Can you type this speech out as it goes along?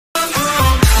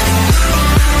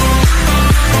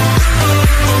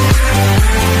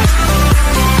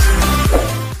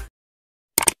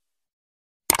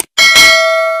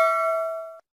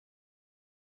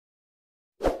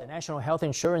national health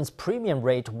insurance premium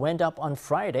rate went up on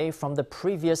Friday from the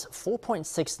previous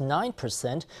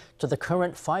 4.69% to the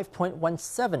current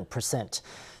 5.17%.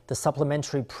 The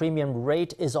supplementary premium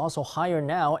rate is also higher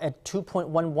now at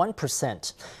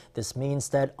 2.11%. This means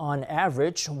that on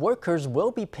average, workers will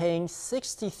be paying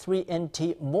 63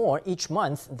 NT more each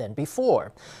month than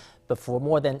before. But for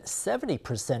more than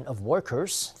 70% of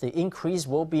workers, the increase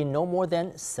will be no more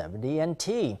than 70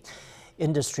 NT.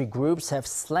 Industry groups have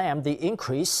slammed the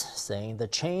increase, saying the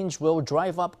change will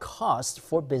drive up costs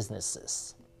for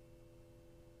businesses.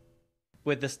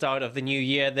 With the start of the new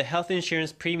year, the health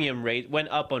insurance premium rate went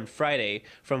up on Friday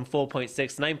from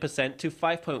 4.69% to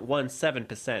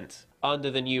 5.17%. Under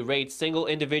the new rate, single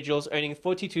individuals earning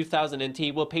 42,000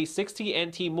 NT will pay 60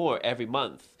 NT more every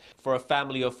month. For a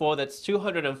family of four, that's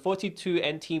 242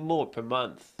 NT more per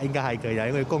month.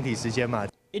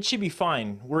 It should be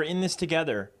fine. We're in this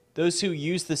together. Those who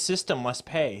use the system must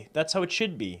pay. That's how it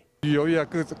should be. Due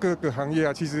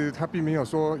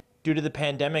to the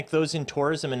pandemic, those in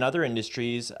tourism and other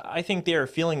industries, I think they are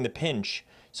feeling the pinch.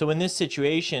 So in this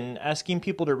situation, asking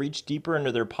people to reach deeper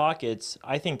into their pockets,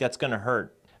 I think that's going to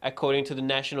hurt. According to the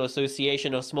National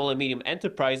Association of Small and Medium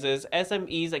Enterprises,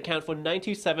 SMEs account for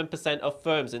 97% of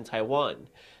firms in Taiwan.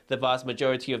 The vast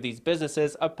majority of these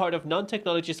businesses are part of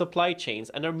non-technology supply chains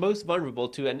and are most vulnerable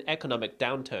to an economic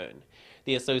downturn.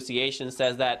 The association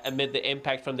says that amid the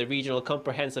impact from the Regional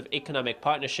Comprehensive Economic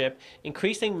Partnership,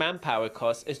 increasing manpower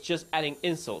costs is just adding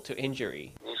insult to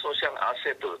injury.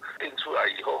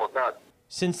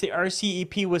 Since the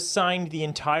RCEP was signed, the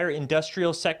entire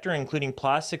industrial sector, including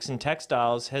plastics and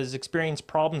textiles, has experienced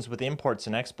problems with imports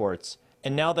and exports.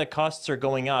 And now that costs are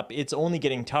going up, it's only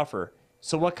getting tougher.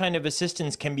 So what kind of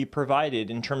assistance can be provided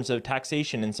in terms of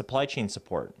taxation and supply chain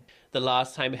support? The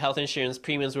last time health insurance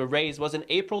premiums were raised was in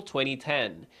April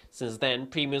 2010. Since then,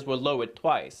 premiums were lowered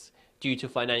twice. Due to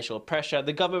financial pressure,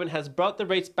 the government has brought the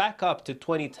rates back up to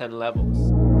 2010 levels.